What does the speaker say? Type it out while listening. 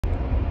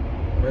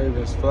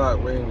Ravens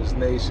flock, Ravens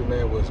nation,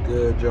 man, what's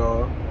good,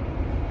 y'all?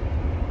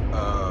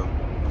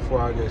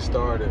 Before I get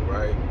started,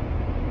 right?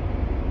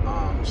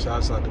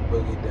 Shouts out to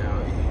Boogie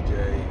Down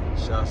EJ.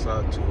 Shouts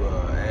out to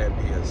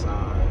Abby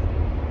Hassan,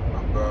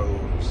 my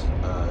bros.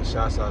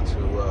 Shouts out to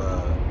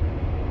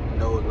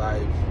No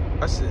Life.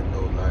 I said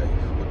No Life.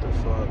 What the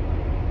fuck?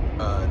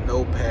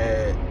 No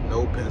Pad,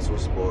 No Pencil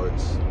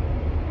Sports.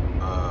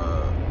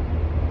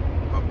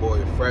 My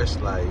boy Fresh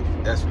Life.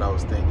 That's what I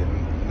was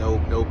thinking.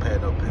 No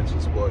Pad, No Pencil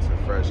Sports and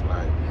Fresh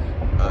Life.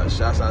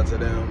 Shouts out to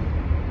them.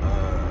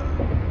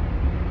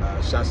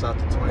 Shouts out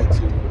to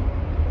 22.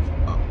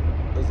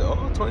 Is it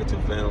all 22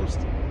 films?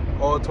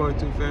 All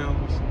 22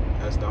 films.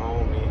 That's the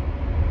homie.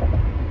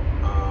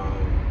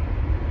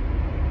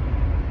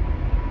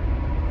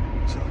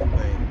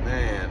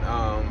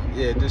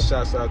 Yeah, just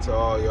shouts out to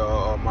all y'all,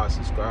 all my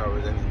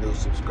subscribers, any new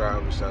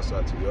subscribers. Shouts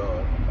out to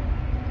y'all.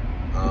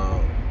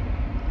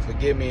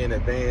 Forgive me in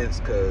advance,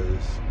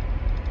 cause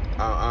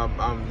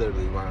I'm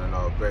literally running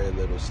off very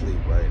little sleep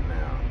right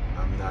now.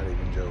 I'm not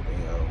even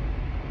joking, yo.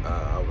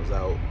 I was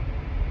out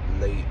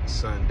late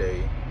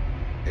Sunday.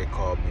 They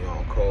called me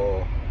on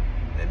call,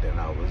 and then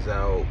I was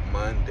out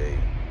Monday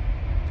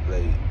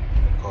late.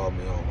 Called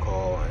me on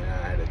call, and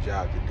I had a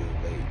job to do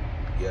late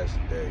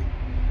yesterday.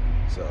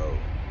 So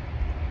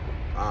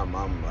I'm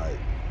like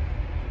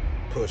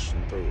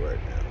pushing through right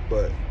now.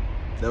 But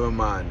never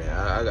mind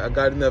that. I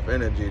got enough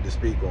energy to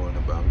speak on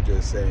it, but I'm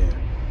just saying,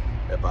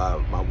 if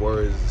my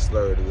words are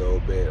slurred a little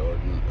bit or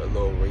a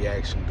little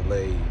reaction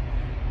delayed,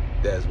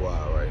 that's why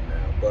right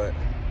now. But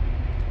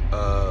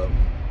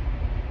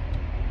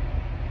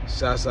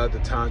shouts out to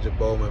Tanja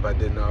Bowman, if I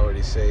didn't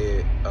already say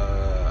it.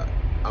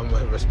 I'm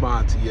going to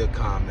respond to your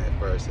comment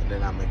first, and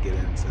then I'm going to get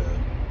into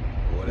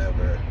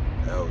whatever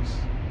else.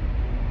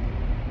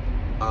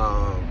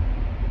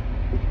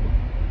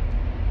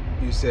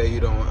 You say you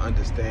don't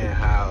understand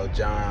how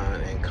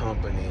John and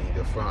company,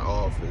 the front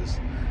office,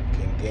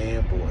 can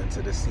gamble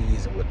into the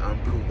season with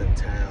unproven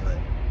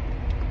talent.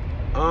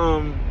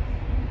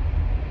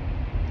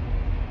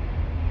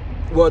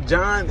 Well,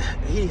 John,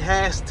 he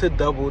has to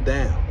double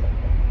down.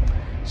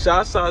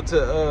 Shouts out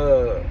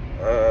to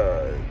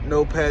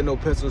No Pad, No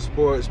Pencil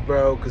Sports,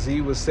 bro, because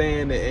he was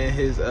saying it in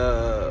his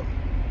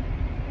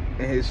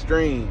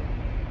stream.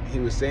 He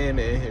was saying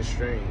it in his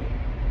stream.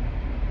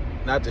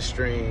 Not the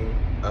stream.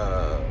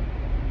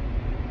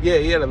 Yeah,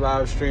 he had a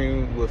live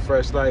stream with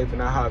Fresh Life,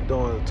 and I hopped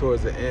on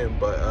towards the end,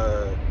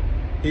 but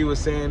he was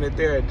saying it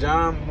there.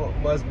 John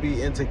must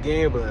be into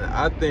gambling.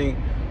 I think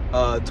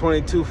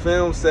 22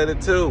 Films said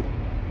it too.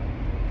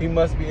 He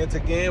must be into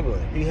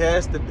gambling. He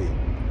has to be.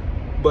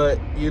 But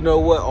you know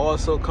what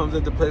also comes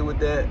into play with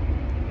that?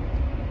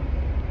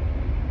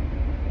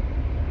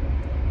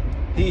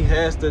 He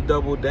has to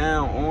double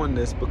down on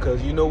this,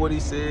 because you know what he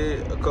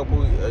said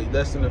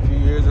less than a few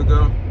years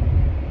ago?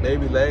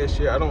 Maybe last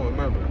year, I don't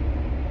remember.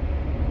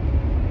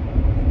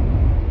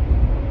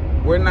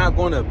 We're not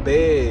going to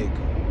beg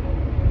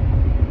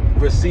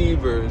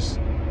receivers.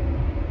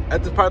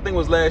 At this part, I think it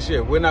was last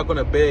year. We're not going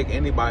to beg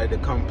anybody to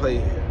come play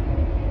here.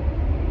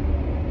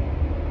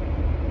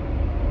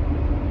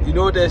 You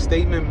know what that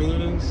statement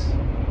means?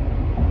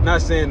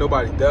 Not saying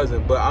nobody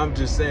doesn't, but I'm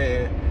just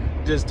saying,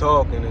 just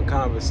talking in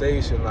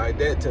conversation like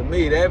that, to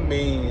me, that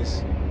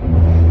means,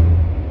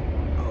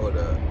 hold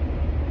up.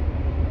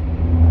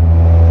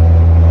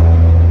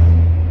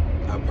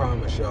 I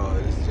promise y'all,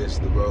 it's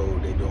just the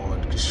road. They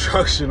doing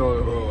construction on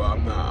the road.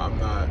 I'm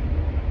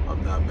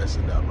not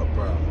messing up, I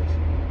promise.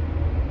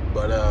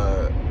 But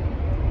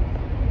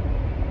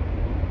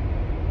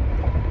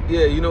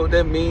yeah, you know what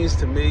that means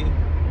to me?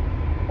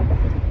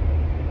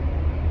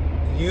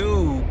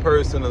 You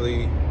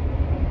personally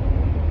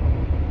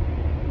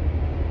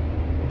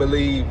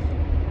believe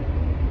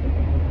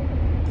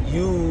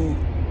you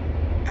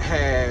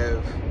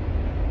have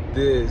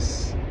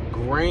this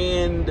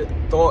grand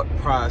thought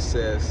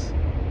process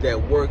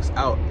that works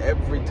out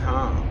every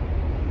time.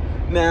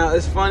 Now,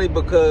 it's funny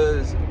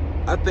because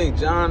I think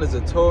John is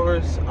a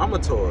Taurus. I'm a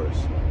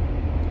Taurus.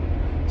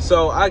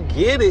 So I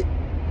get it.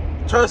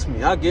 Trust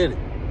me, I get it.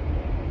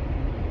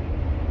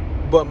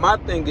 But my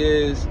thing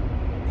is,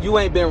 you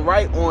ain't been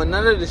right on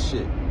none of this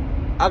shit.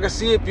 I can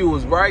see if you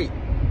was right,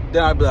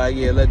 then I'd be like,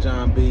 yeah, let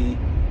John be.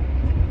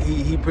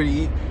 He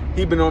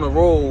been on a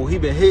roll. He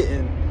been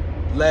hitting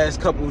last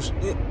couple.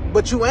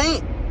 But you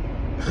ain't.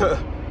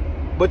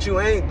 But you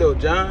ain't though,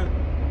 John.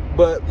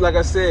 But like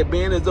I said,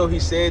 being as though he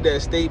said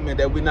that statement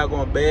that we're not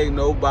going to beg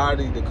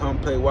nobody to come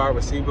play wide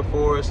receiver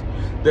for us,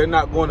 they're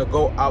not going to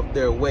go out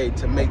their way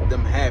to make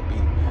them happy.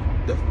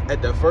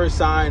 At the first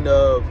sign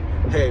of,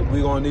 hey,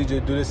 we're going to need you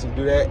to do this and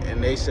do that,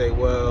 and they say,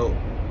 well,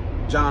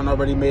 John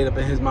already made up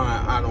in his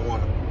mind, I don't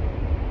want him.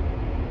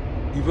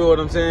 You feel what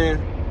I'm saying?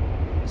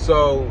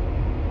 So,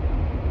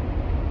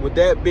 with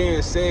that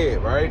being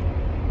said, right,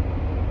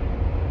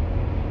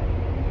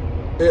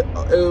 it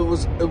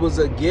was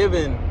a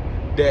given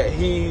that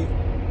he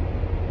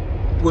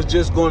was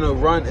just going to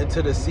run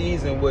into the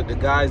season with the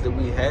guys that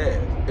we had.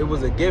 It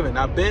was a given.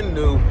 I been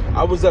knew.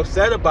 I was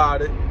upset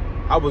about it.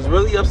 I was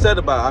really upset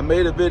about it. I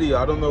made a video.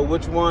 I don't know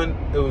which one.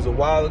 It was a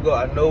while ago.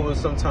 I know it was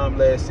sometime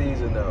last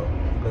season, though.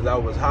 Because I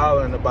was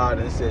hollering about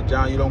it and said,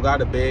 John, you don't got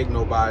to beg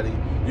nobody.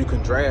 You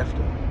can draft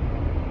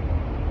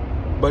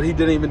him. But he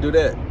didn't even do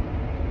that.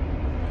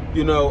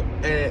 You know,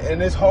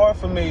 and it's hard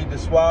for me to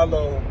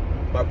swallow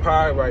my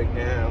pride right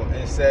now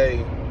and say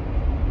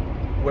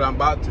what I'm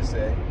about to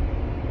say.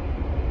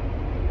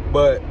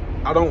 But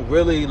I don't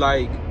really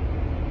like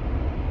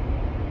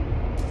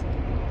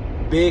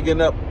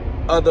bigging up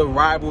other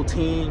rival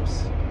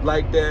teams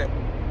like that.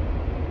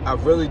 I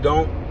really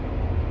don't,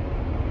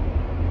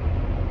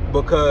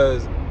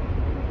 because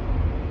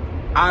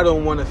I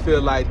don't want to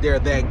feel like they're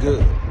that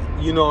good.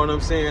 You know what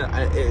I'm saying?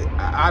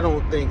 I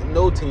don't think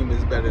no team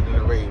is better than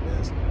the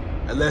Ravens,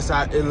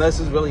 unless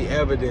it's really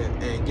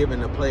evident and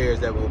given the players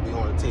that will be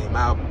on the team.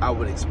 I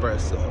would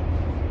express so.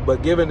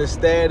 But given the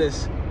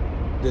status,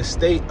 the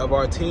state of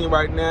our team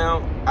right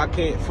now, I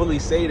can't fully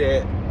say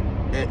that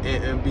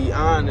and be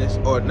honest,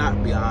 or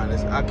not be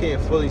honest. I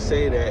can't fully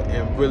say that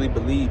and really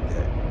believe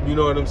that. You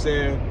know what I'm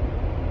saying?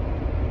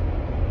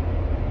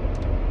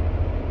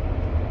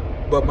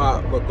 But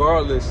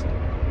regardless,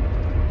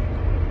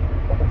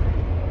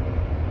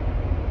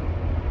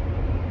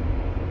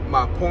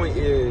 my point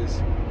is,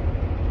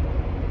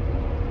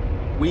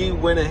 we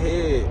went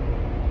ahead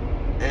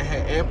and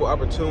had ample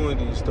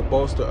opportunities to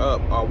bolster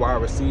up our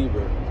wide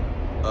receiver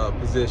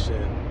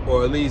position,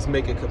 or at least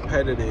make it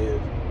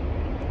competitive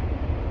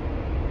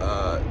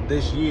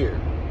this year.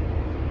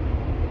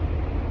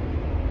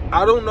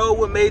 I don't know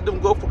what made them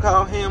go for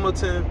Kyle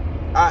Hamilton.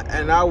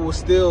 I will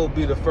still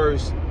be the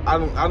first. I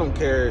don't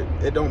care.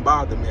 It don't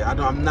bother me.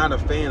 I'm not a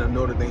fan of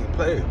Notre Dame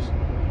players.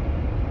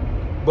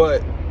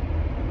 But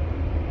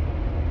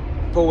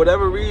for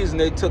whatever reason,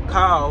 they took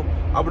Kyle.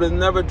 I would have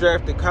never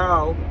drafted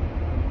Kyle.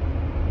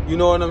 You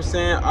know what I'm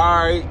saying?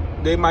 All right,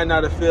 they might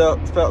not have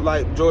felt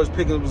like George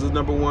Pickens was the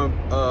number one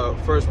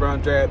first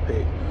round draft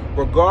pick.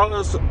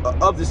 Regardless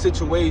of the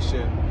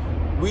situation,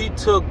 we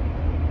took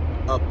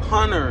a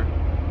punter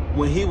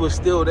when he was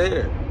still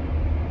there.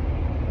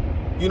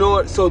 You know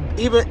what? So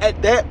even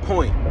at that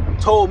point,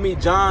 told me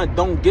John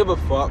don't give a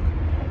fuck.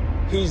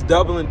 He's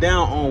doubling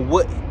down on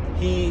what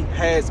he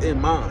has in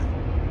mind.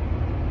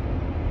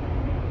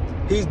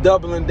 He's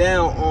doubling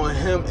down on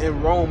him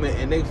and Roman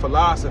and their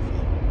philosophy.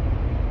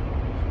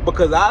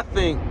 Because I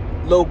think,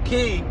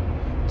 low-key,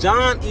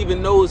 John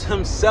even knows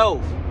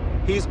himself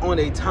he's on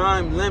a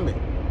time limit.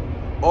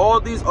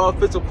 All these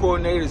offensive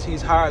coordinators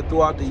he's hired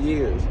throughout the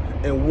years,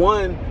 and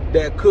one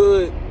that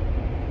could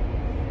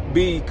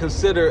be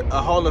considered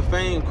a Hall of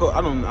Fame coach,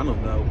 I don't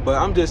know, but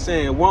I'm just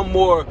saying, one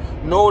more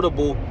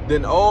notable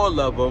than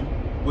all of them,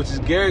 which is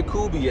Gary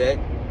Kubiak,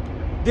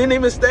 didn't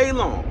even stay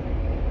long.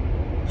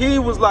 He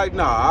was like,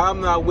 nah,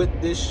 I'm not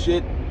with this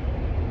shit.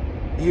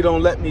 He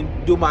don't let me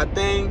do my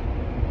thing.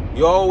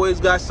 You always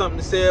got something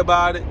to say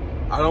about it.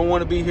 I don't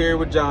want to be here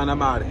with John.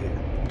 I'm out of here.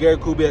 Gary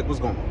Kubiak was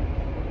gone.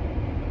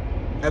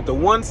 After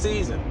one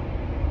season.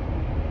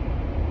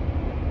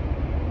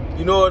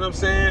 You know what I'm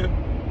saying?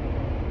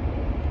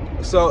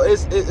 So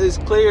it's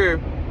clear.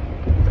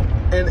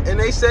 And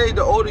they say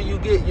the older you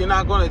get, you're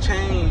not going to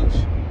change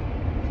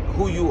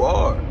who you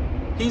are.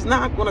 He's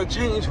not going to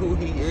change who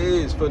he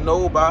is for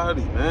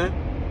nobody, man.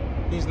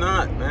 He's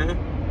not, man.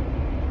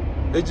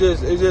 It's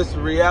just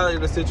the reality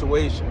of the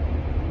situation.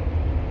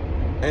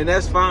 And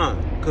that's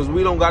fine, because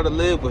we don't got to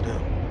live with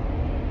him.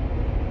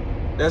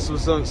 That's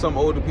what some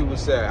older people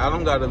say. I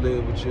don't got to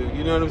live with you.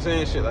 You know what I'm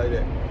saying? Shit like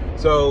that.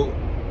 So,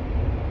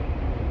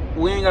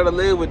 we ain't got to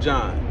live with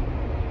John.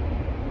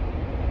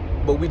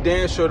 But we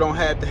damn sure don't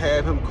have to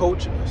have him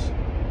coaching us.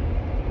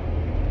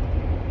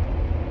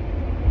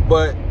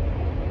 But,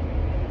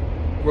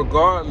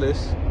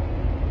 regardless,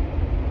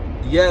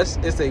 yes,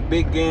 it's a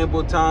big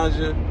gamble,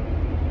 Tanja.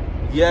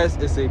 Yes,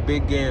 it's a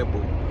big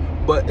gamble.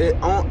 But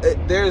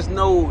there's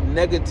no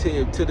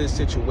negative to this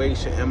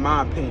situation, in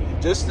my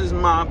opinion. Just as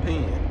my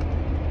opinion.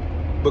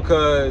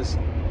 Because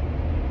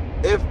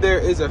if there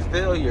is a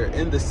failure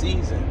in the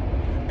season,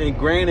 and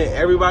granted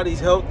everybody's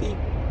healthy,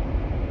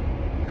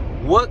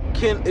 what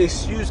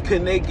excuse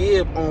can they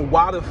give on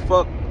why the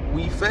fuck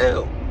we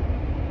failed?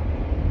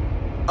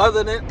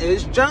 Other than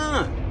it's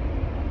John.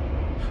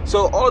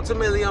 So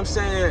ultimately I'm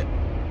saying,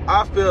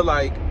 I feel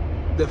like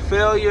the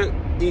failure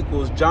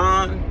equals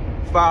John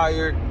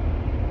fired,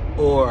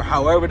 or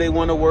however they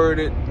want to word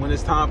it, when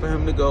it's time for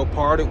him to go,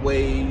 parted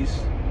ways.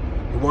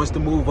 He wants to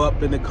move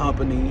up in the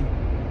company.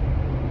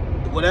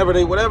 Whatever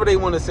they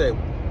want to say.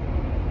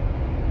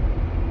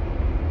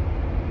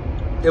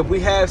 If we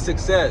have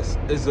success,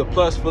 it's a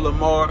plus for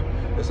Lamar.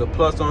 It's a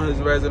plus on his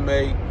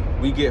resume.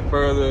 We get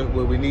further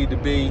where we need to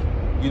be.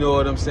 You know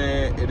what I'm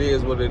saying? It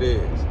is what it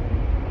is.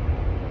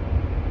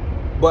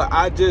 But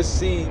I just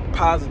see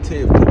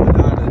positive coming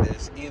out of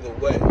this either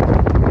way.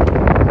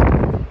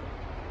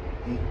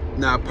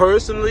 Now,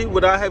 personally,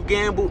 would I have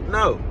gambled?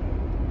 No.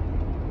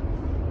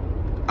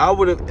 I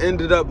would have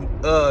ended up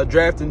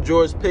drafting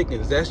George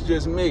Pickens. That's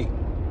just me.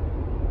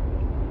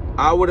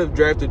 I would have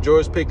drafted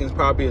George Pickens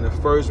probably in the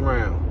first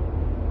round.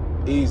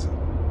 Easy.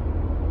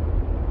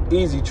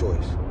 Easy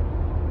choice.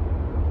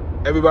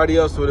 Everybody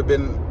else would have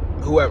been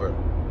whoever.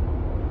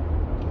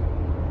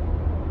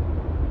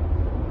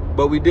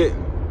 But we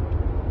didn't.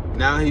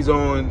 Now he's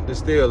on the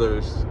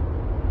Steelers,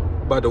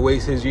 about to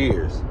waste his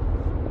years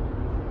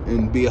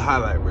and be a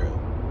highlight reel.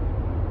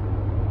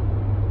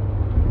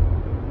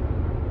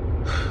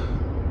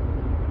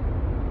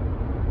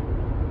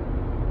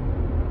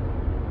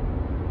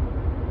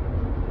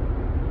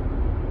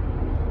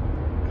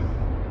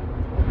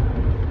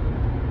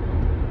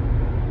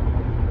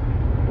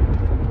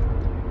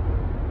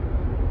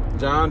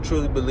 John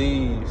truly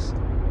believes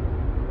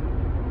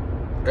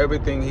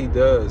everything he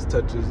touches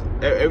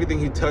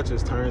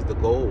turns to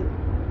gold.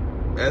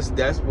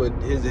 That's what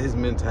his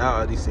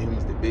mentality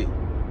seems to be.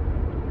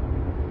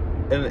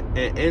 And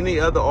any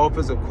other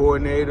offensive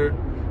coordinator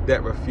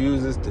that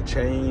refuses to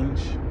change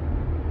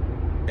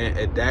and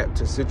adapt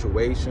to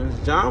situations,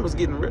 John was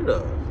getting rid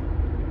of.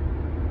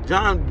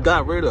 John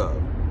got rid of.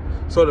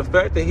 So the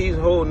fact that he's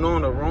holding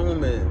on to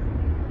Roman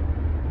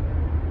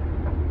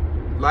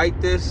like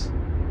this,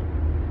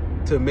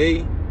 to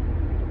me,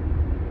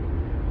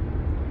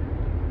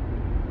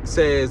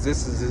 says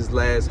this is his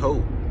last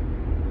hope.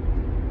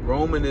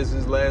 Roman is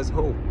his last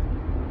hope.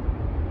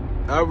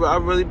 I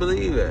really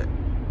believe that.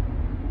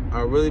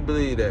 I really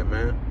believe that,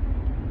 man.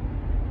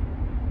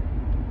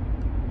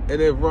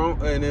 And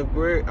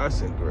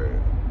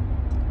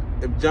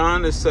if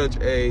John is such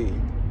a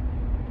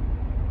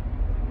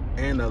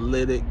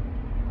analytic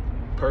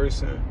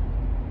person,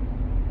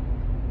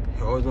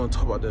 he always want to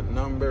talk about the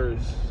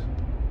numbers.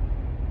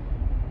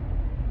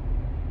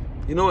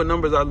 You know what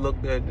numbers I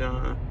looked at,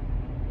 John?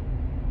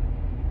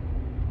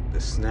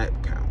 The snap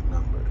count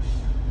numbers.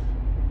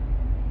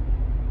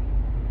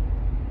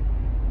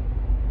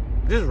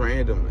 Just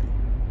randomly.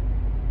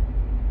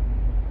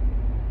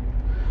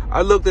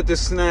 I looked at the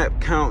snap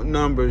count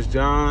numbers,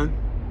 John.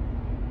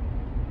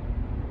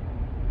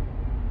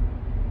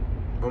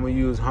 I'm going to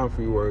use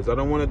Humphrey words. I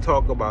don't want to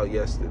talk about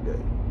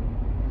yesterday.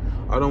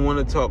 I don't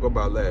want to talk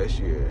about last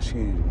year.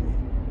 Excuse me.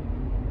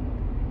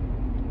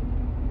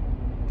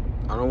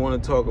 I don't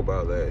want to talk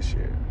about last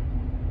year.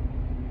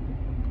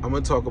 I'm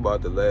going to talk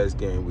about the last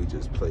game we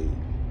just played.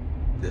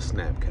 The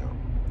snap count.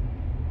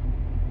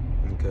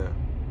 Okay.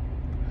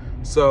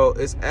 So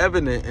it's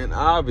evident and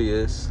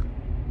obvious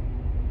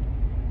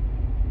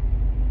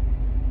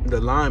the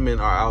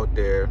linemen are out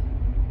there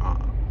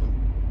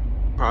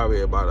probably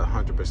about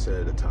 100%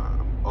 of the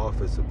time.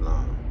 Offensive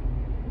line.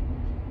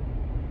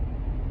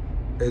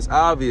 It's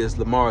obvious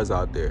Lamar's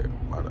out there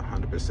about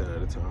 100% of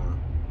the time.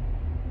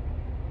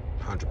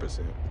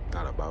 100%.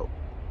 Not about.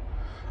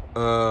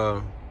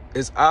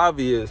 It's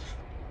obvious.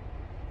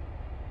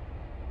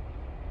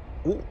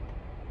 Ooh.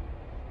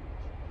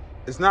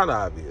 It's not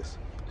obvious.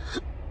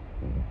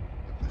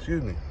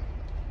 Excuse me.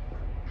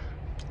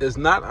 It's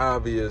not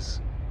obvious.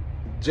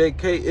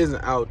 JK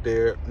isn't out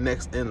there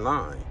next in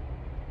line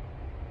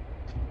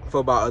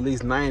for about at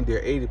least 90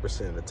 or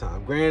 80% of the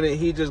time. Granted,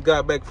 he just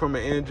got back from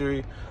an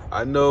injury.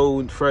 I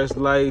know Fresh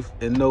Life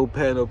and No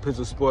Pad, No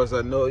Pistol Sports,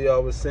 I know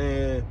y'all was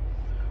saying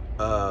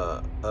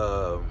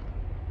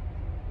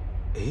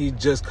he's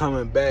just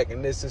coming back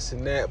and this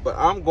and that, but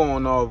I'm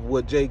going off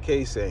what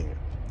JK saying.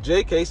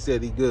 JK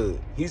said he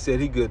good. He said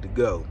he good to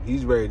go.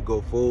 He's ready to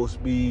go full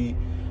speed.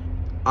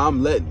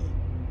 I'm letting him.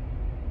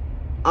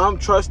 I'm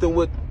trusting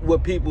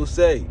what people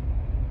say.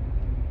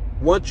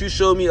 Once you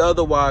show me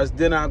otherwise,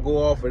 then I go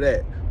off of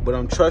that. But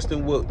I'm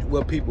trusting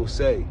what people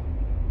say.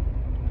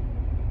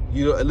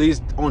 You know, at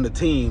least on the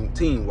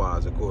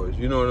team-wise, of course.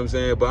 You know what I'm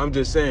saying? But I'm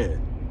just saying.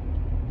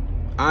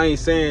 I ain't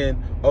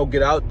saying, oh,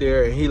 get out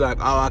there, and he like,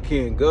 oh, I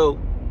can't go.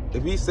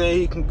 If he's saying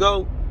he can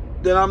go,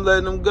 then I'm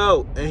letting him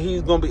go. And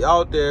he's going to be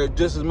out there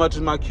just as much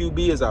as my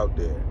QB is out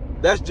there.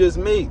 That's just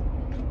me.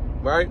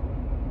 Right?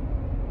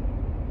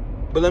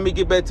 But let me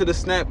get back to the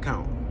snap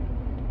count.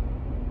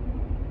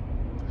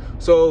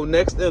 So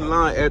next in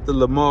line after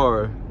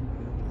Lamar,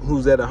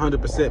 who's at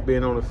 100%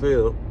 being on the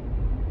field,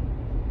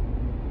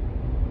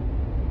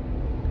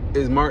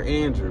 is Mark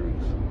Andrews.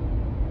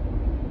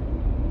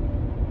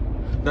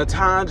 Now,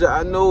 Tanja,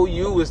 I know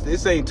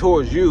this ain't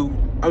towards you.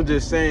 I'm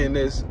just saying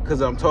this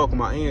because I'm talking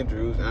about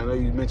Andrews, and I know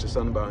you mentioned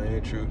something about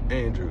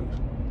Andrews.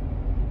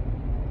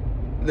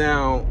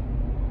 Now,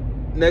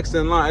 next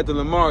in line after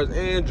Lamar is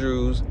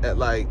Andrews at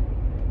like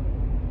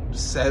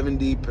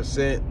 70%,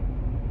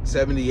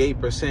 78%,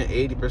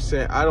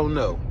 80%. I don't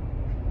know.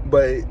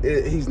 But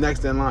he's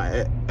next in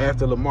line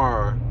after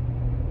Lamar,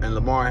 and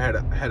Lamar had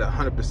a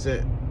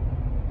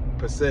 100%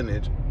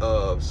 percentage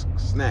of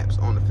snaps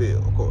on the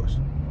field, of course.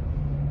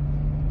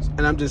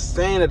 And I'm just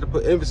saying that to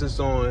put emphasis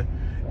on,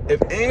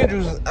 if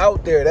Andrews is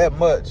out there that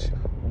much,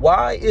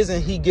 why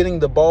isn't he getting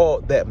the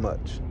ball that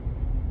much?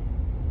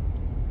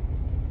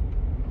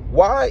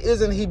 Why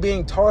isn't he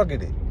being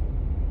targeted?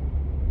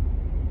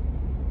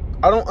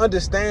 I don't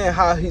understand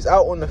how he's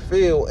out on the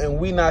field and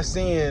we not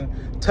seeing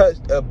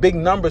big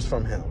numbers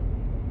from him.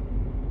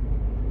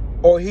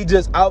 Or he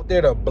just out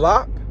there to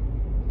block?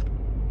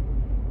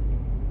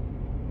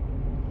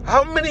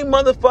 How many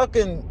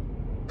motherfucking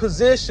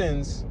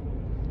positions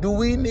do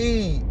we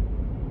need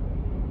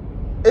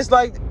It's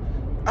like,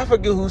 I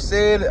forget who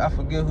said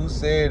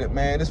it,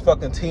 man. This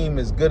fucking team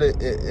is good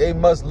at it. They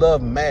must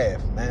love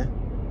math, man.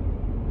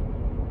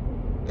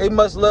 They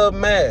must love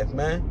math,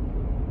 man.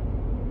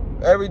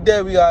 Every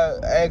day we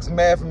gotta ask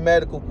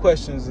mathematical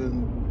questions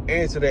and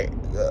answer the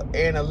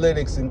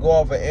analytics and go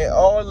off of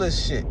all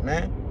this shit,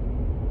 man.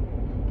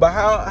 But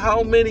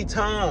how many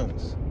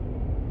times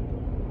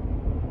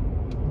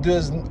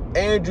does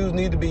Andrews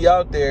need to be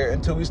out there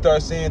until we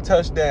start seeing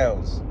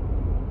touchdowns?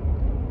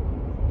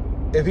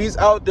 If he's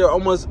out there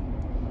almost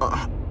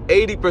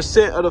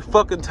 80% of the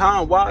fucking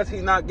time, why is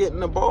he not getting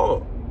the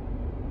ball?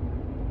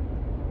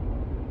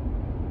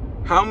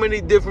 How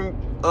many different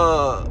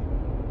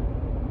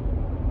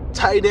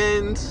tight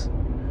ends,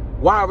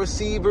 wide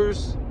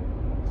receivers,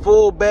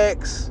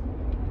 fullbacks,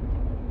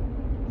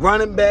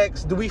 running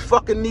backs do we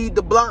fucking need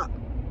to block?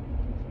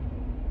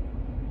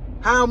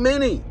 How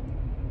many?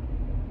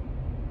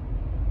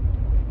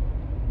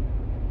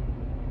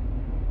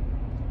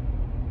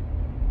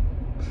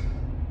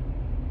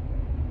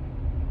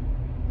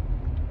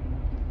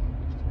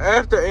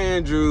 After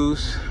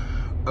Andrews,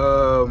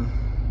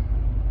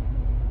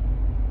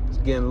 it's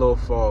getting a little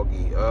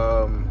foggy.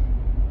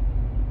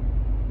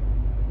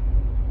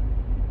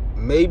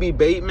 Maybe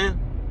Bateman.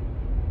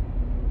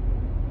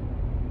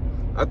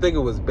 I think it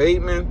was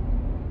Bateman.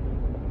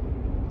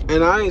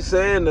 And I ain't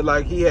saying that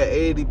like he had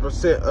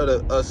 80%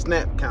 of the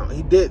snap count.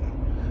 He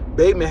didn't.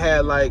 Bateman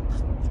had like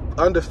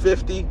under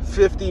 50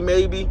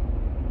 maybe,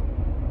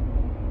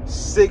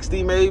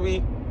 60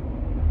 maybe.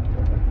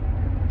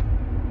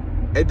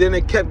 And then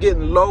it kept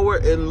getting lower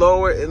and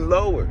lower and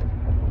lower.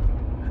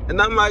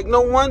 And I'm like,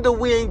 no wonder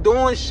we ain't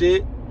doing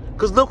shit.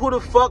 Because look who the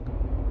fuck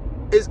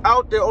is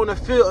out there on the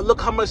field. And look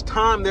how much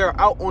time they're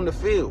out on the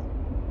field.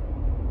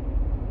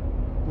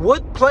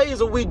 What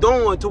plays are we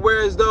doing to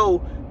where as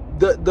though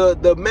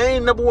the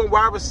main number one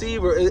wide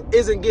receiver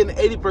isn't getting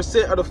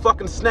 80% of the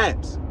fucking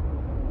snaps?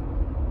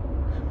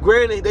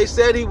 Granted, they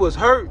said he was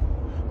hurt.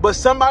 But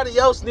somebody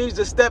else needs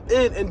to step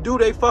in and do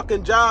their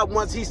fucking job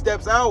once he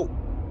steps out.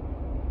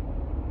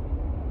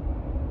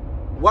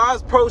 Why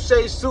is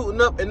Prochet suiting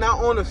up and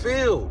not on the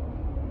field?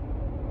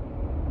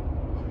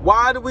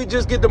 Why did we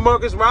just get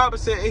DeMarcus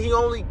Robinson and he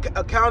only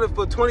accounted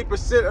for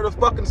 20% of the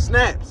fucking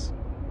snaps?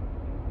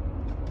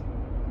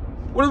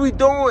 What are we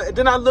doing? And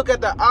then I look at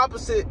the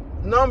opposite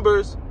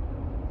numbers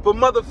for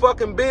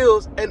motherfucking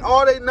Bills, and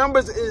all their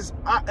numbers is,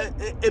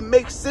 it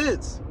makes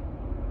sense.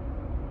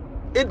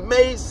 It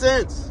made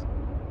sense.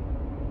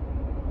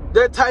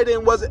 Their tight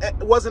end wasn't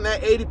at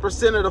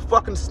 80% of the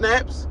fucking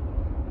snaps.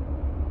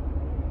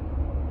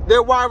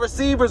 Their wide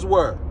receivers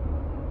were.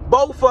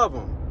 Both of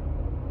them.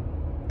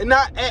 And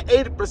not at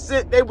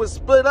 80%. They was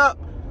split up.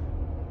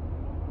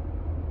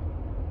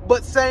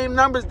 But same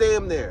numbers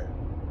damn near.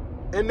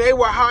 And they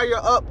were higher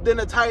up than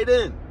the tight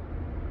end.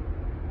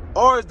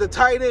 Or is the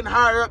tight end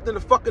higher up than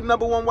the fucking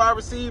number one wide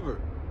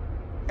receiver?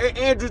 And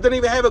Andrews didn't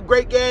even have a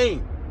great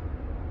game.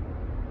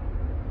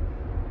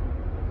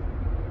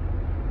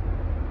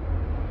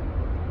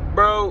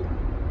 Bro.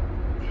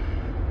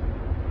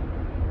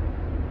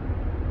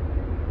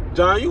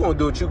 John, you gonna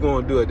do what you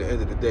gonna do at the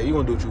end of the day. You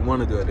gonna do what you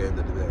want to do at the end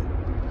of the day.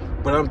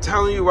 But I'm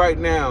telling you right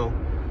now,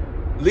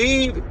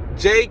 leave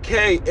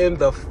JK in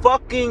the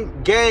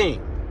fucking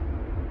game.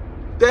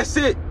 That's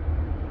it.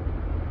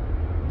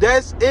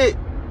 That's it.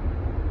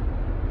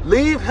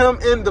 Leave him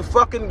in the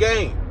fucking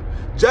game.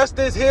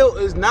 Justice Hill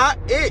is not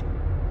it.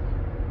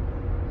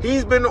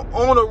 He's been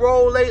on a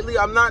roll lately.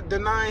 I'm not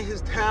denying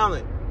his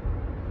talent.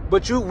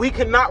 But we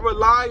cannot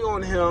rely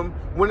on him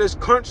when it's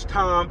crunch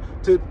time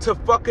to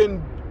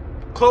fucking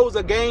close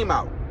a game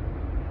out.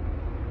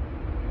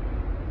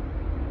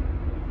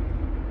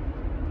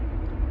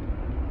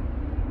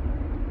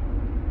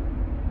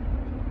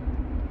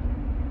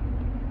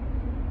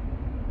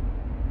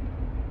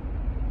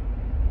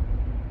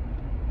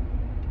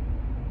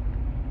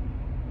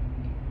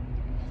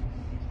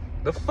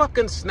 The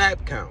fucking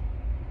snap count.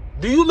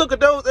 Do you look at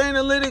those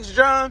analytics,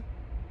 John?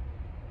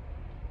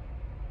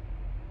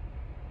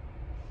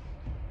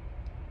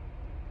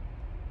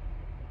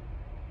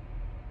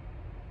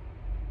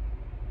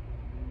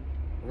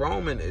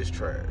 Roman is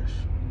trash.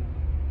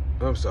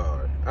 I'm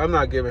sorry. I'm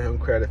not giving him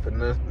credit for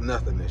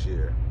nothing this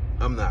year.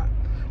 I'm not.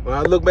 When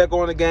I look back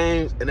on the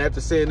games and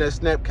after seeing that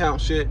snap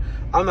count shit,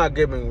 I'm not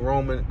giving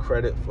Roman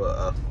credit for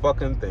a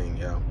fucking thing,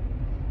 yo.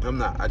 I'm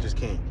not. I just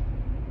can't.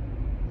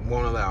 It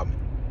won't allow me.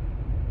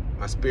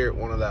 My spirit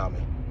won't allow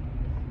me.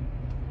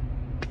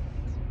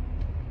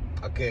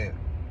 I can't.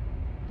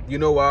 You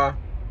know why?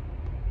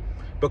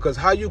 Because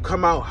how you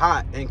come out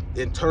hot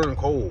and turn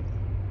cold?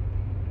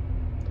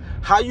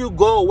 How you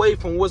go away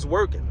from what's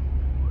working?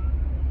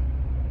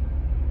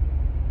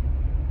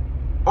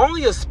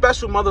 Only a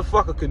special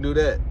motherfucker can do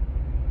that.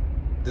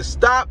 To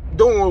stop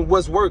doing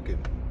what's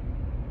working.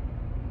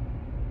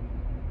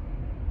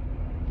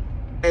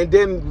 And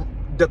then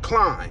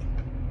decline.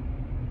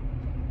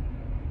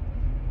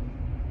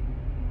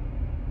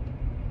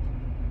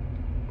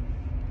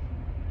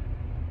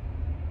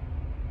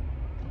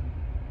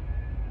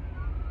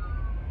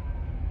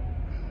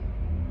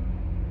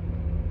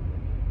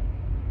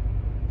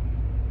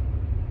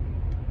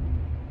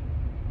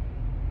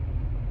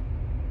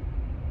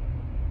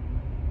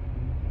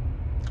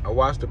 I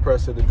watched the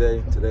presser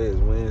today. Today is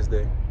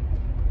Wednesday.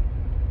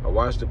 I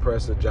watched the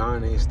presser.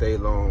 John ain't stay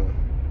long.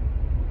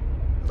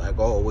 Like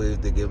always,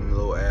 they give him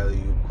little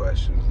alley-oop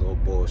questions, little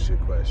bullshit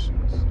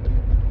questions.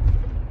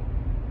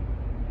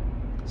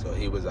 So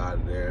he was out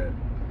of there.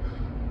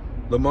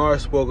 Lamar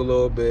spoke a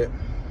little bit.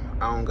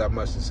 I don't got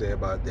much to say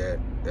about that.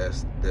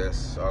 That's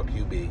our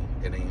QB.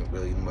 It ain't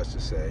really much to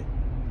say.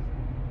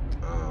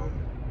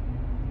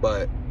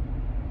 But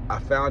I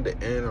found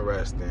it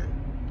interesting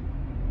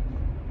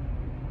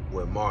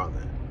with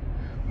Marlon.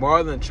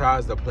 Marlon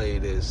tries to play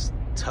this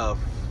tough,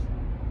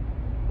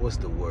 what's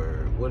the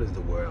word? What is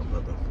the word I'm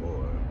looking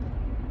for?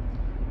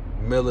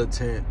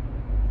 Militant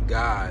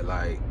guy,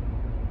 like,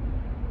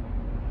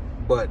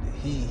 but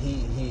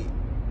he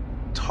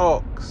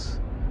talks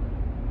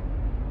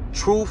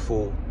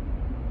truthful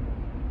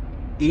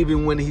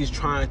even when he's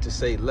trying to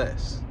say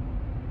less.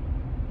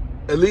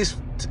 At least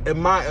in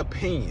my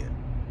opinion.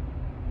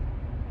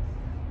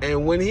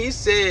 And when he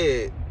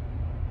said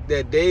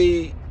that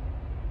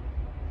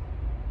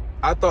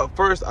I thought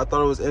it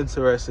was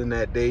interesting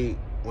that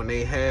when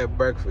they have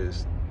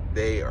breakfast,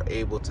 they are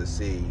able to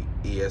see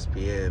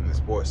ESPN and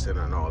Sports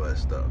Center and all that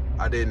stuff.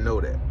 I didn't know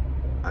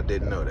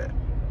that.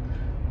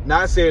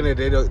 Not saying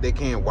that they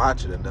can't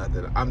watch it or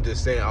nothing. I'm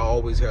just saying I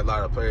always hear a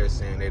lot of players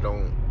saying they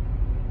don't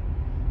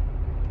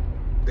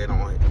pay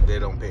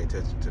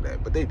attention to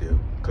that, but they do,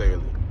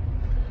 clearly.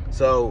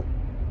 So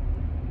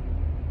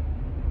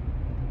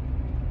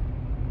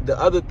the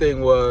other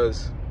thing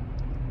was,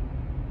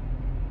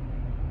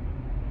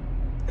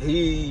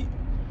 he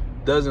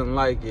doesn't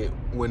like it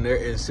when they're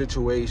in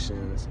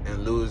situations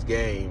and lose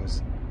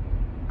games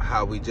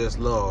how we just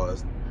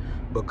lost,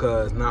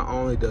 because not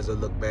only does it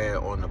look bad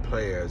on the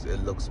players,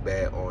 it looks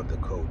bad on the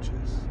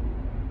coaches.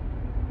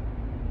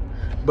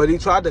 But he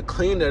tried to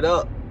clean it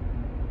up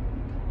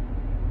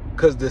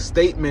because the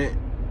statement,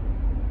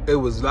 it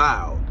was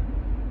loud.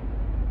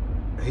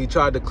 He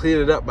tried to clean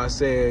it up by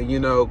saying,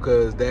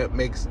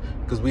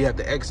 because we have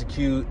to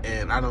execute,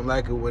 and I don't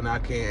like it when I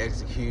can't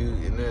execute,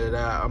 and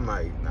that. I'm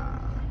like, nah,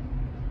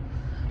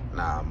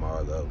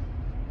 Marlo.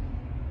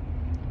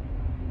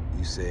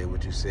 You said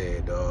what you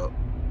said, dog.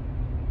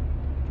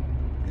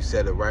 You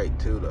said it right,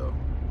 too, though.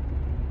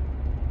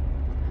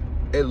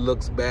 It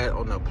looks bad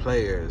on the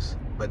players,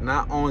 but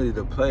not only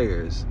the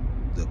players,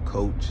 the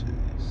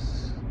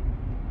coaches.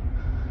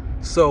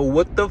 So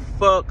what the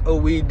fuck are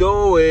we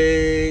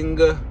doing?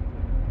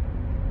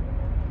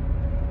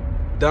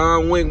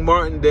 Don Wink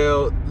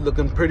Martindale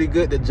looking pretty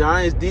good. The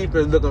Giants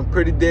defense looking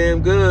pretty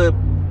damn good.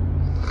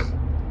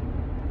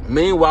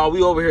 Meanwhile,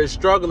 we over here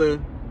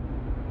struggling,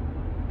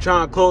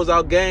 trying to close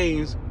out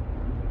games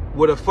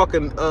with a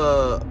fucking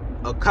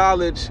a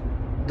college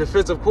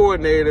defensive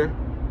coordinator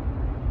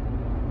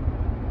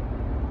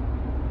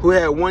who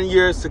had 1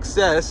 year's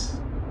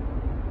success.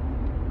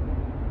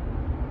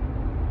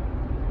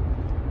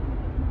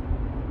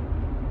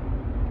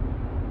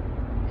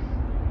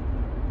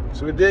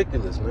 It's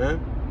ridiculous, man.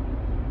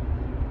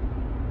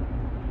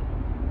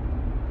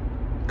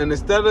 And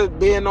instead of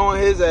being on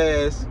his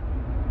ass,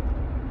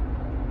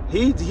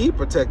 he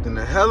protecting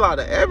the hell out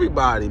of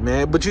everybody,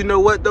 man. But you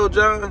know what, though,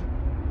 John?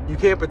 You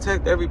can't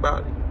protect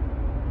everybody.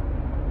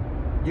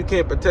 You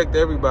can't protect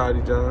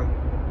everybody, John.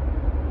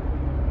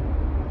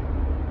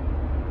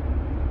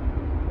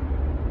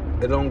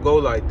 It don't go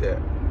like that.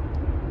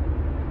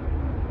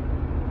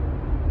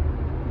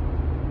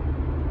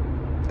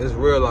 It's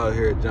real out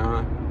here,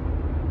 John.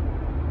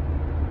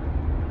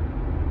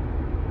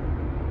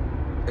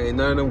 Ain't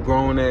none of them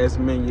grown-ass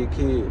men your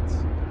kids.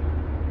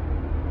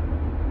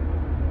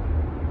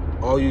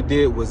 All you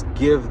did was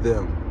give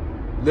them,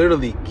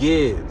 literally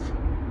give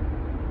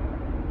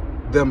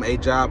them a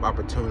job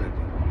opportunity.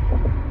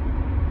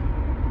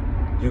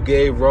 You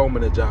gave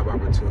Roman a job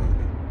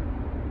opportunity.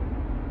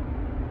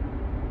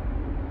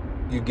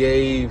 You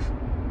gave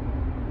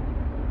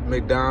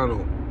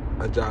McDonald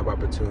a job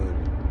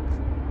opportunity.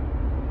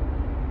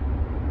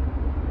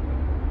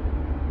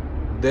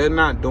 They're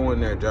not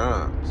doing their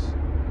jobs.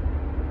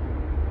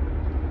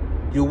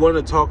 You want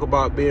to talk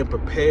about being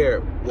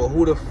prepared. Well,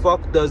 who the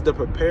fuck does the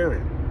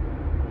preparing?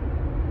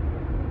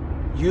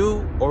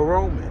 You or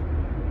Roman?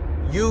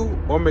 You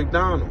or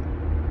McDonald?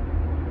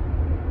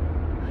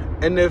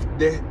 And if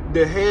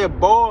the head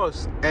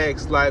boss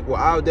acts like,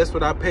 well, that's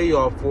what I pay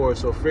y'all for,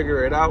 so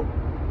figure it out.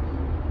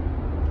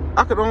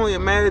 I could only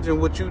imagine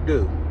what you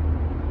do.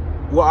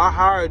 Well, I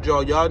hired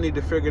y'all. Y'all need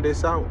to figure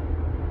this out.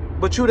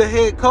 But you the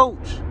head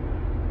coach.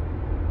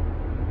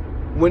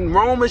 When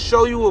Roman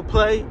show you a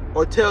play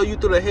or tell you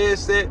through the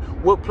headset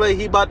what play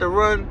he about to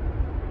run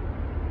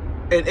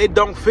and it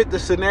don't fit the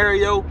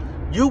scenario,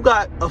 you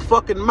got a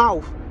fucking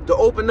mouth to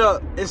open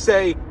up and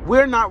say,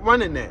 we're not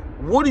running that.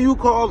 What are you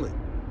calling?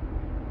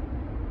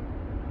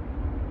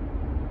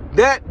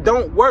 That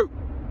don't work.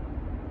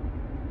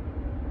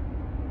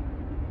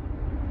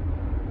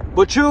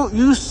 But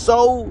you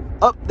so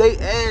up they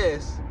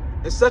ass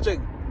in such a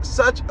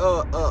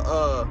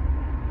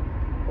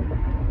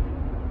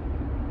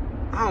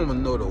I don't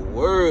even know the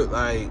word,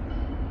 like,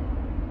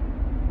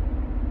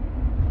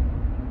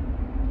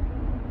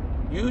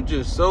 You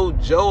just so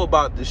Joe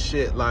about this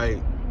shit. Like,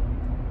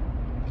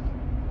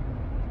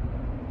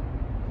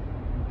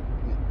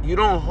 you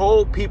don't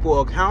hold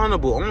people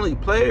accountable, only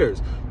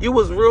players. You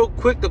was real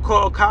quick to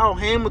call Kyle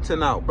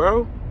Hamilton out,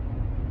 bro.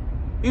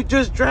 You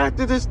just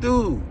drafted this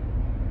dude.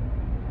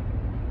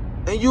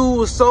 And you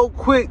was so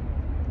quick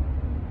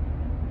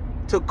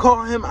to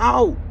call him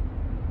out.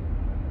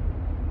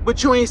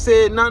 But you ain't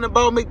said nothing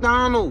about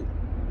McDonald.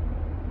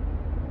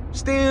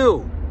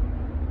 Still.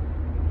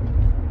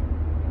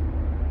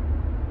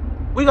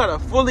 We got a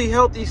fully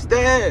healthy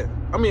staff.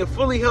 I mean, a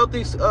fully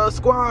healthy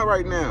squad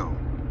right now.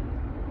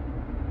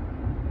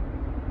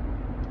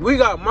 We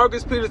got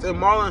Marcus Peters and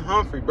Marlon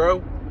Humphrey,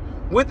 bro,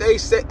 with a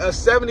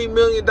 $70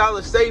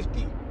 million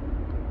safety.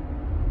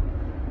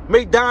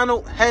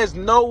 McDonald has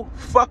no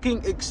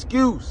fucking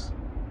excuse.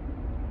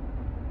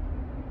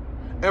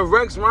 And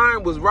Rex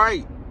Ryan was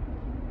right.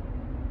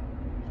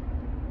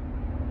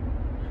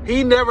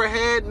 He never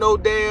had no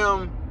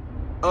damn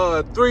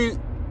three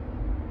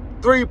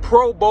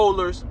Pro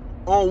Bowlers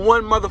on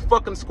one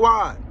motherfucking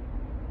squad.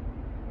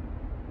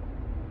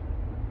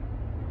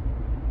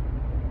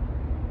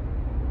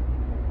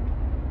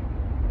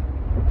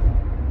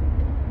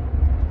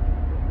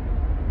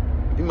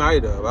 He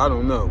might have, I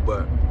don't know,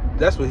 but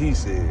that's what he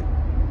said.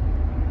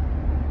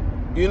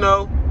 You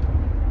know?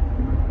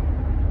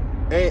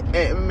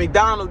 And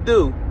McDonald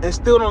do, and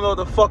still don't know what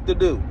the fuck to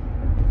do.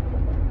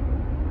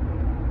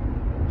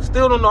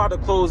 Still don't know how to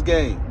close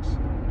games.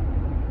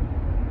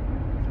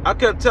 I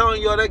kept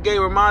telling y'all that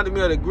game reminded me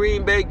of the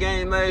Green Bay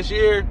game last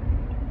year.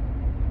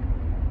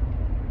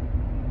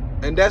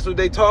 And that's what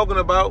they talking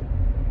about.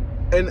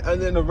 And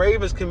in the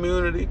Ravens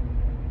community.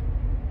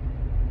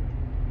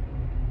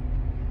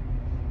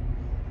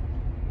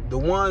 The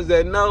ones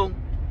that know,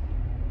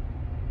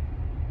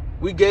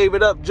 we gave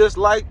it up just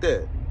like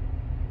that.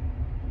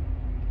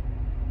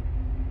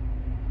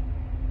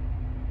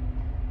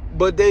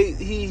 But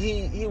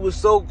he was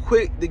so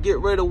quick to get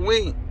rid of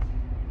Wink.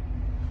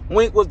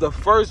 Wink was the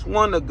first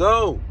one to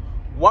go.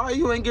 Why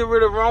you ain't get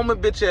rid of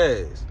Roman bitch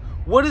ass?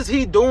 What is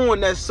he doing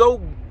that's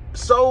so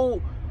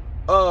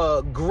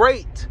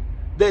great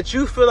that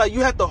you feel like you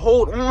have to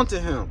hold on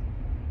to him?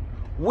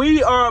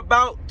 We are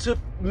about to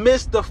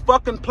miss the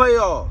fucking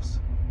playoffs.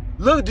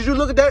 Look, did you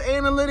look at that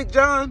analytic,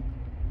 John?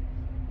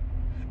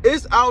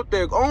 It's out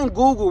there on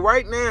Google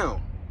right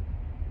now.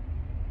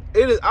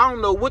 It is, I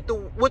don't know what the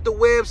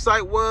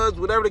website was,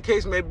 whatever the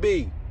case may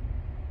be.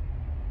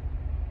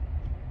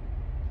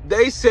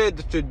 They said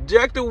the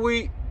trajectory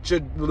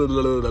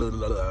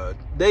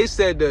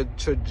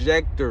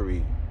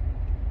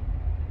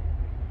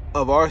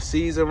of our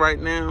season right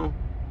now,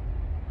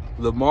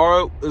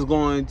 Lamar is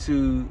going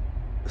to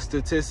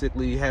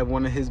statistically have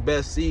one of his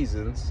best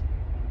seasons.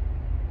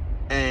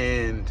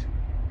 And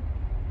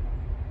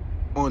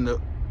on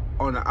the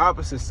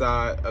opposite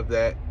side of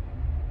that,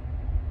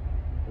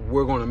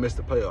 we're going to miss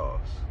the playoffs.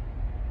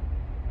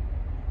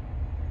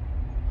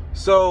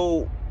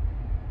 So,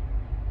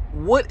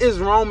 what is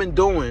Roman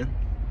doing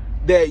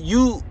that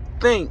you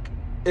think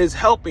is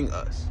helping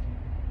us?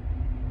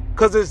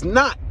 Because it's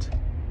not.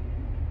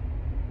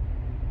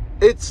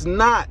 It's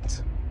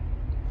not.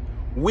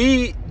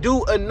 We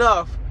do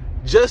enough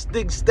just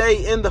to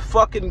stay in the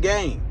fucking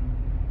game.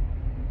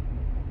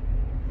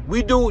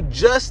 We do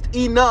just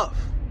enough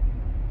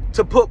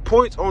to put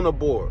points on the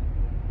board.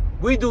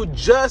 We do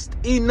just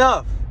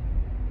enough.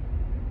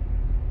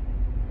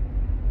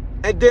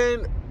 And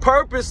then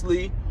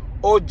purposely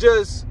or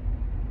just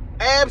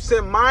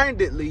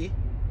absent-mindedly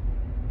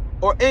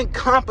or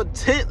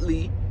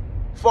incompetently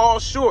fall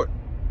short.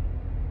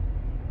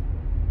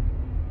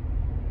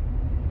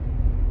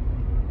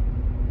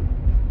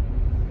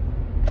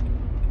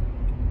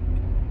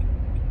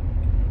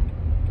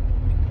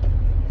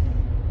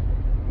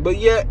 But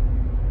yet,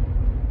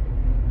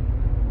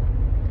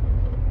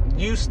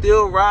 you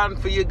still riding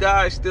for your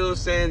guys, still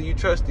saying you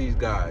trust these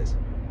guys.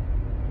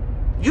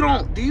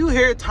 Do you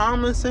hear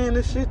Tomlin saying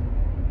this shit?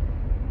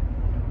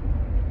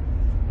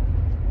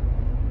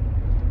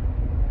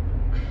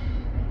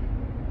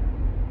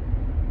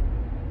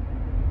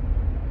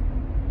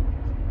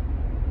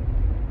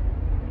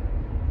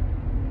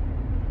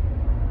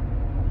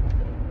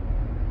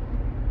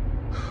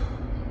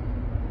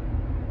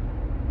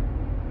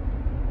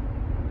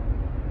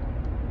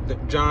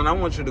 John, I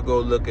want you to go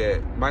look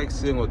at Mike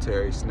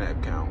Singletary's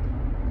snap count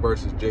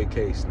versus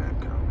JK's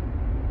snap count.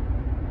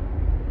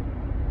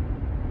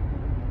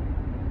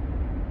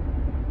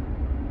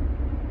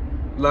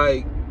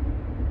 Like,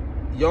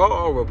 y'all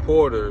are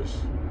reporters.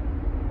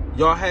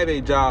 Y'all have a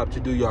job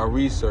to do your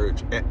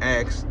research and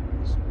ask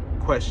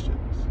questions.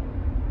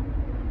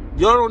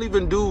 Y'all don't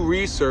even do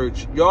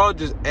research. Y'all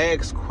just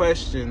ask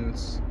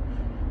questions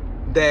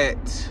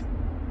that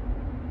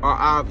are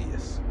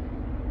obvious.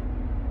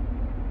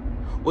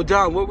 Well,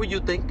 John, what were you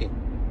thinking?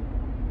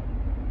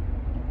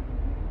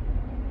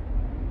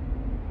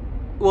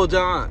 Well,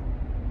 John,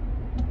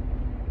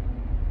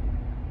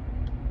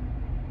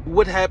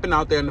 what happened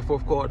out there in the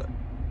fourth quarter?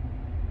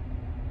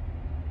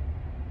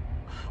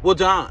 Well,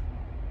 John,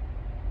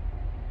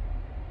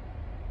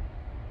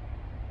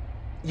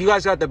 You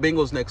guys got the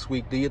Bengals next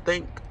week. Do you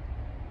think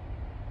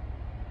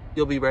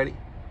you'll be ready?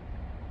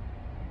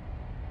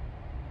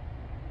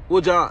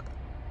 Well, John,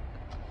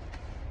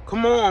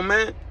 come on,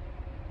 man.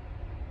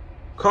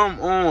 Come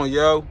on,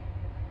 yo.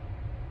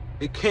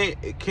 It can't.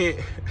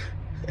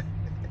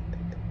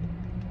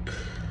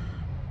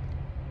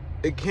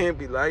 It can't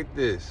be like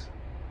this.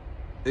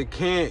 It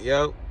can't,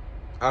 yo.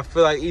 I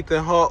feel like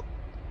Ethan Hawke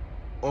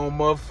on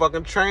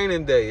motherfucking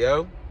training day,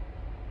 yo.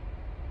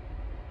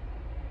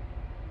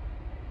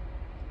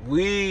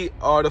 We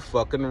are the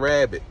fucking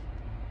rabbit.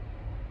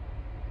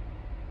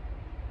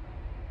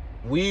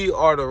 We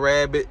are the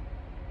rabbit.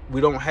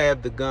 We don't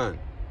have the gun.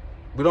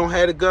 We don't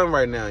have the gun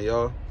right now,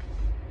 y'all.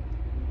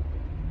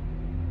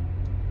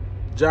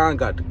 John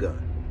got the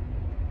gun.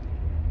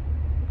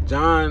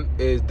 John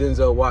is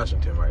Denzel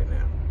Washington right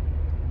now.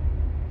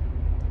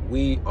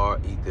 We are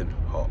Ethan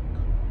Hawke.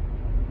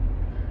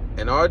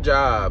 And our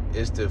job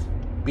is to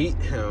beat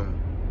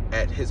him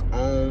at his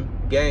own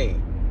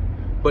game.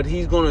 But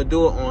he's going to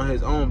do it on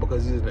his own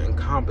because he's an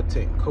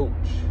incompetent coach.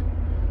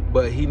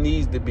 But he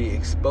needs to be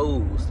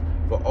exposed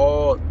for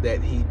all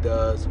that he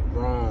does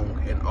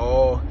wrong and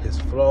all his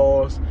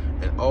flaws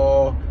and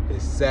all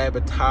his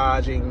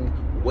sabotaging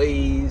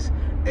ways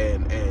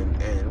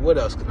and what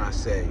else can I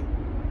say?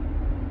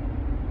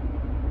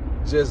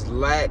 Just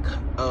lack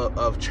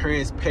of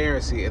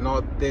transparency and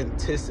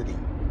authenticity.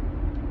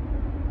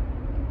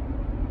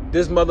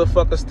 This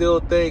motherfucker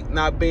still think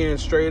not being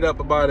straight up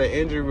about an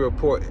injury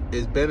report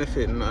is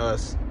benefiting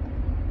us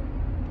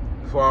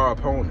for our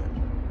opponent.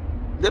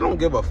 They don't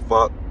give a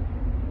fuck.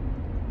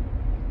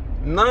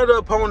 None of the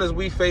opponents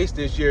we face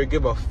this year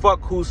give a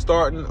fuck who's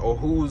starting or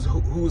who's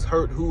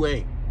hurt, who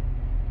ain't.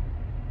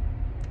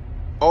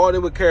 All they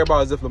would care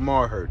about is if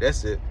Lamar hurt.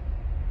 That's it.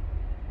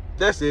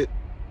 That's it.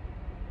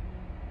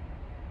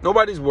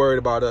 Nobody's worried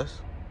about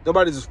us.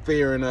 Nobody's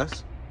fearing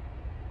us.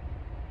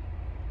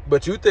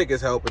 But you think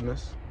it's helping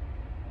us.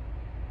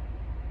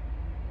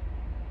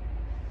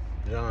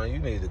 John, you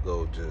need to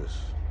go just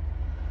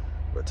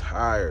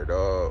retire,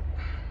 dog.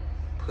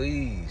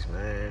 Please,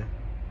 man.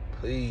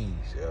 Please,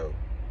 yo.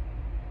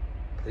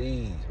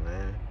 Please,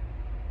 man.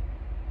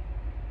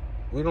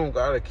 We don't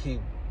gotta keep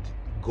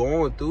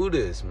going through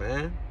this,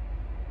 man.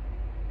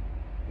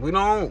 We've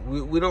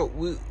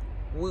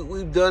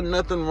done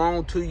nothing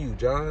wrong to you,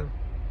 John.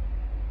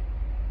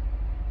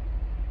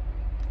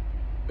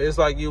 It's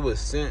like you were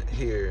sent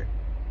here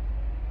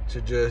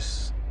to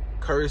just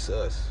curse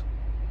us.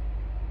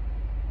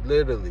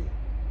 Literally.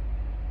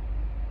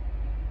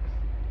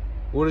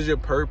 What is your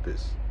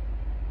purpose?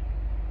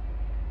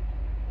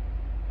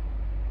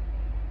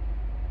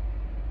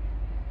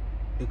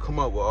 You come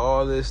up with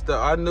all this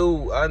stuff. I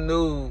knew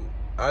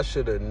I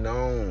should have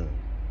known.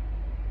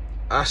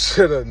 I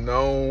should have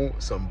known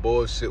some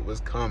bullshit was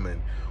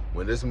coming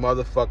when this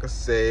motherfucker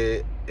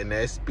said in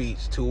that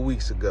speech 2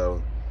 weeks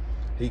ago,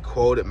 he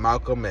quoted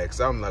Malcolm X.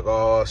 I'm like,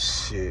 oh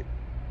shit.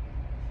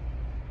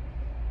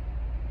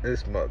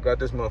 Got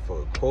this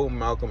motherfucker quoting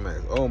Malcolm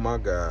X. Oh my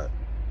God.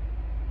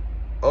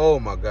 Oh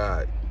my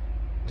God.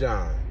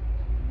 John.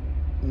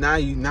 Now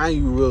you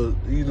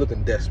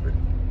looking desperate.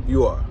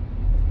 You are.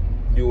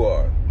 You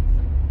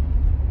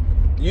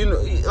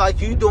know,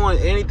 like you doing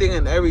anything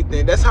and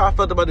everything. That's how I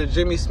felt about the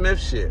Jimmy Smith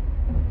shit.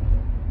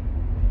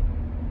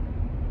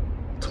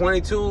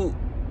 22,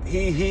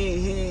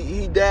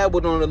 he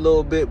dabbled on it a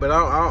little bit, but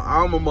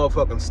I'm a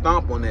motherfucking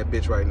stomp on that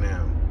bitch right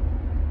now.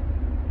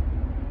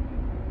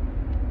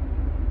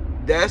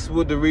 That's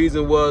what the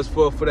reason was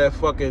for that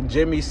fucking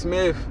Jimmy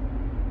Smith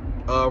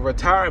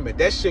retirement.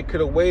 That shit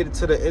could have waited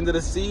to the end of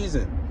the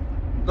season.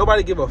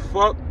 Nobody give a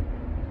fuck.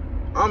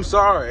 I'm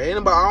sorry. I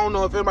don't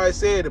know if anybody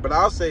said it, but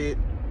I'll say it.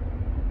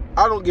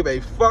 I don't give a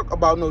fuck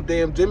about no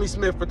damn Jimmy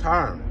Smith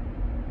retiring.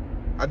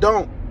 I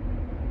don't.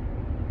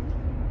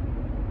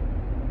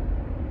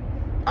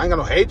 I ain't got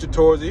no hatred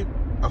towards him.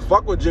 I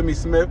fuck with Jimmy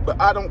Smith, but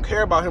I don't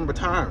care about him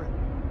retiring.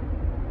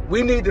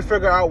 We need to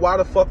figure out why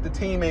the fuck the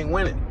team ain't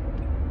winning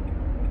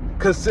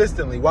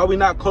consistently. Why we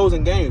not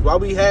closing games? Why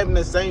we having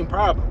the same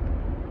problem?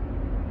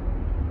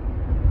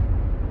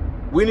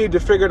 We need to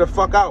figure the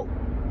fuck out.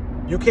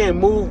 You can't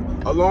move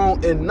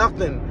along in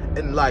nothing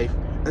in life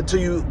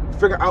until you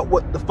figure out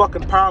what the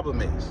fucking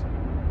problem is.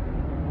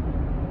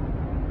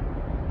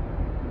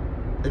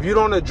 If you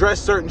don't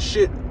address certain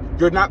shit,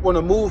 you're not going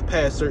to move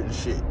past certain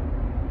shit.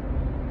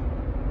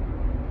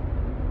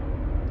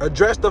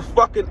 Address the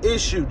fucking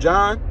issue,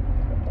 John.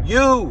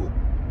 Your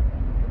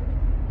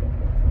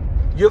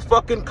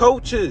fucking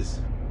coaches.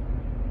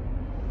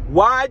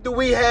 Why do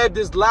we have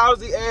this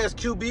lousy ass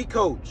QB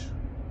coach?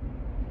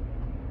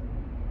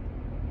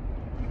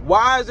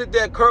 Why is it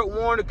that Kurt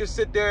Warner can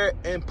sit there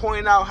and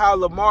point out how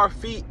Lamar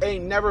feet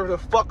ain't never the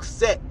fuck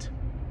set?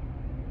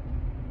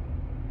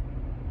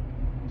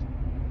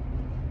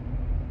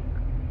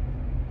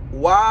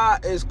 Why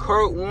is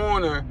Kurt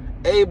Warner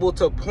able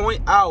to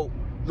point out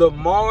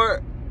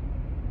Lamar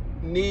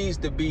needs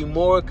to be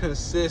more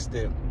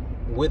consistent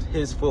with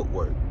his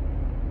footwork?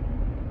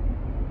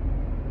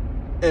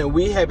 And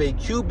we have a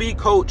QB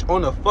coach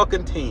on the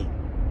fucking team.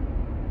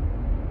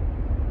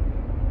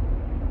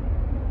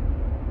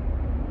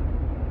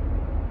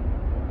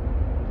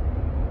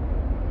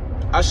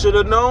 I should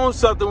have known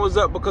something was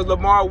up because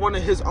Lamar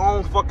wanted his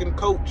own fucking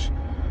coach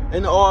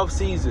in the off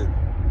season.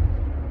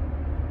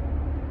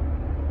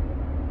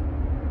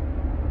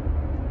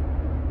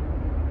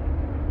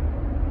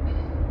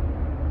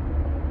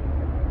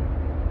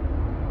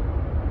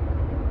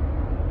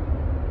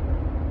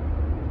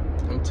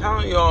 I'm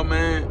telling y'all,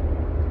 man,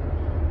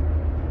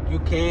 you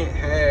can't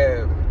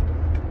have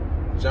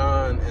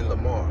John and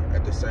Lamar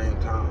at the same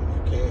time.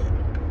 You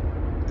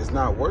can't. It's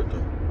not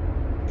working.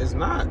 It's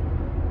not.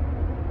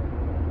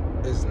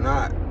 It's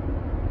not.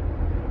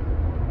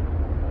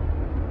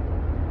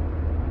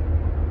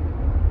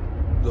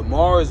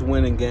 Lamar is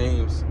winning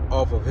games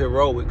off of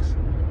heroics,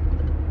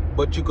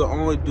 but you can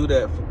only do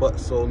that for but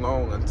so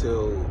long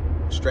until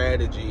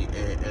strategy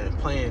and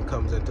plan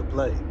comes into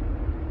play.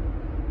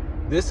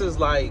 This is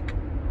like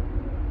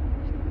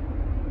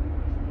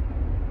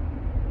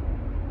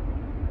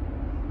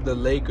the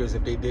Lakers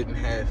if they didn't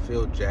have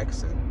Phil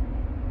Jackson.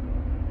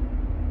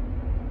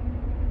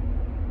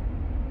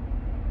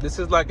 This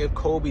is like if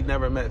Kobe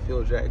never met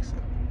Phil Jackson.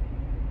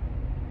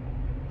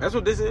 That's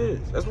what this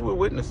is. That's what we're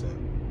witnessing.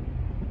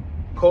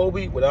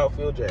 Kobe without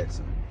Phil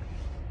Jackson.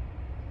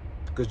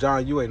 Because,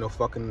 John, you ain't no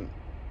fucking...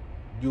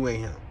 You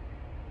ain't him.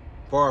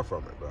 Far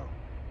from it, bro.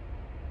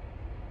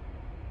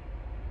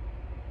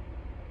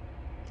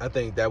 I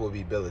think that would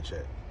be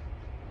Belichick.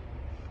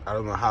 I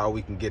don't know how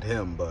we can get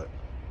him, but...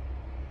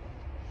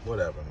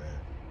 Whatever,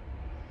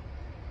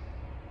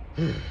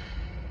 man.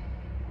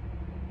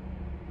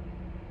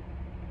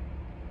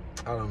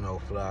 I don't know,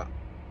 Flop.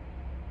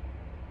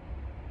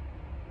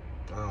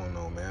 I don't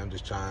know, man. I'm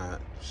just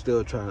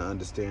still trying to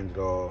understand it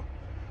all.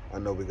 I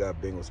know we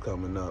got Bengals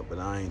coming up, but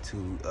I ain't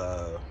too,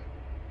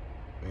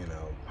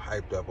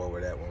 hyped up over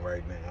that one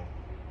right now.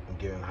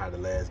 Given how the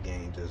last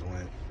game just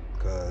went,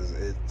 because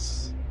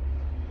it's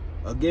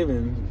a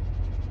given.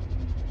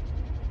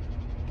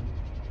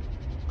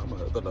 I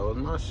thought that was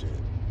my shit.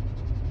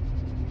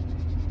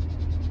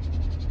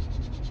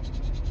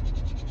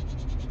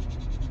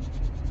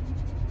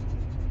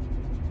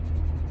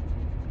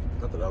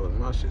 I thought that was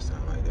my shit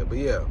sound like that. But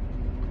yeah,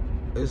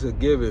 it's a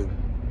given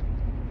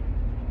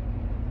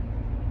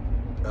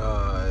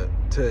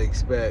to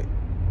expect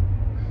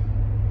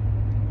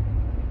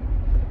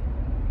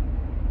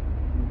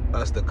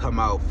us to come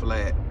out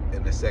flat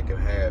in the second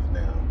half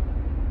now.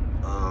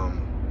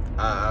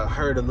 I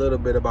heard a little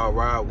bit about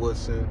Rod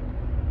Woodson,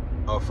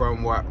 or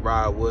from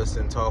Rod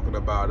Woodson, talking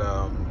about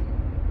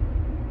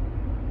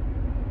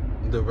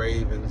the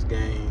Ravens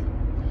game.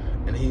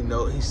 And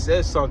he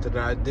said something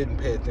that I didn't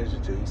pay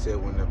attention to. He said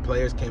when the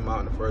players came out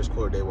in the first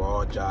quarter, they were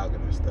all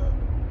jogging and stuff.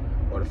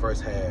 Or the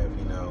first half,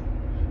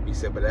 He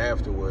said, but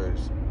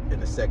afterwards, in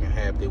the second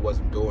half, they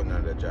wasn't doing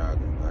none of the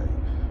jogging.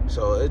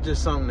 So it's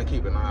just something to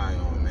keep an eye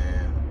on,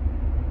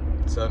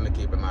 man. Something to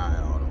keep an eye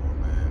on,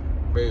 man.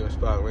 Ravens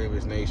Flock,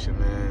 Ravens Nation,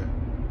 man.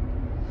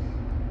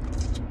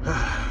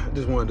 I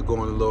just wanted to go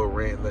on a little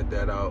rant, let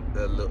that out,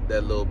 that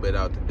little bit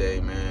out today,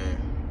 man.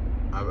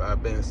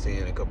 I've been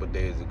seeing it a couple of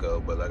days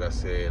ago, but like I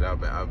said, I've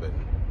been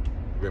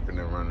ripping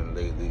and running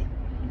lately.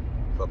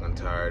 Fucking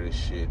tired of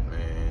shit,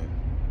 man.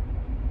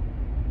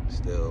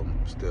 Still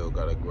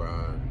gotta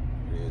grind.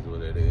 It is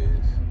what it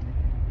is.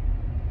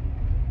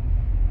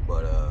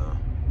 But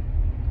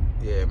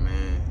yeah,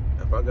 man.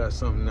 If I got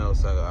something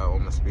else I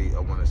want to speak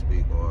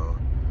on,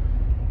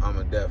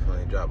 I'ma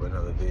definitely drop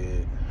another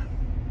vid.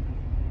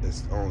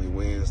 It's only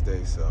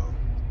Wednesday, so I'm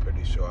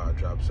pretty sure I'll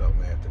drop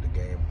something after the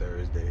game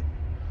Thursday.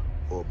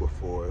 Or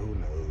before, who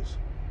knows.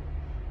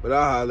 But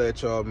I'll holler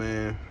at y'all,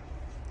 man.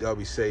 Y'all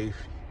be safe.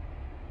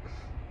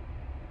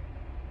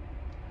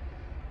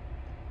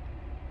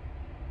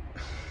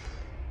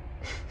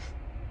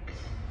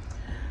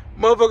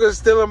 Motherfuckers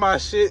stealing my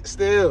shit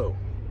still.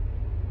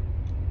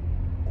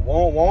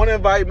 Won't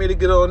invite me to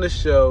get on the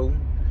show.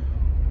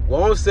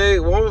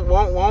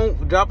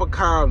 Won't drop a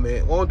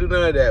comment. Won't do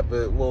none of that,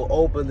 but will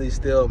openly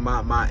steal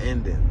my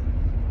ending.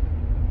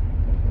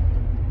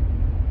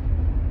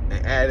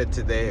 And add it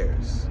to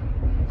theirs.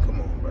 Come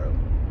on, bro.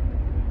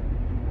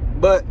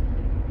 But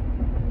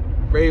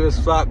Ravens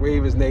Flock,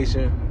 Ravens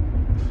Nation,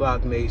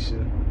 Flock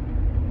Nation,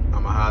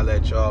 I'ma holler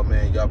at y'all,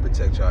 man. Y'all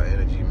protect y'all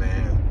energy,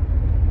 man.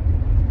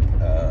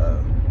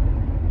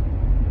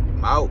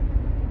 I'm out.